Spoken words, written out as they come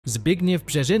Zbigniew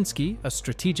Brzezinski, a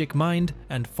strategic mind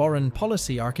and foreign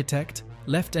policy architect,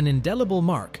 left an indelible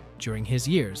mark during his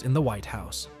years in the White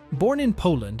House. Born in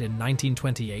Poland in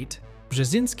 1928,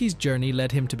 Brzezinski's journey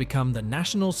led him to become the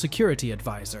National Security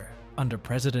Advisor under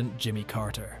President Jimmy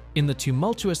Carter. In the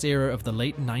tumultuous era of the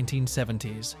late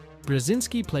 1970s,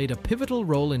 Brzezinski played a pivotal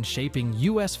role in shaping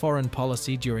US foreign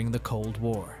policy during the Cold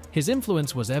War. His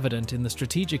influence was evident in the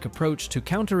strategic approach to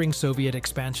countering Soviet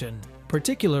expansion,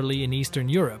 particularly in Eastern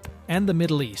Europe and the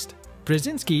Middle East.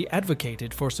 Brzezinski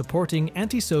advocated for supporting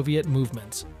anti-Soviet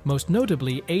movements, most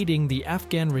notably aiding the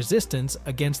Afghan resistance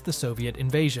against the Soviet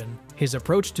invasion. His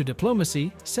approach to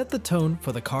diplomacy set the tone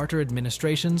for the Carter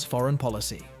administration's foreign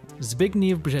policy.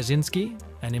 Zbigniew Brzezinski,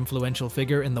 an influential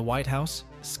figure in the White House,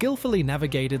 skillfully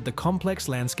navigated the complex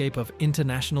landscape of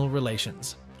international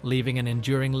relations, leaving an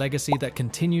enduring legacy that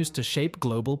continues to shape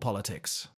global politics.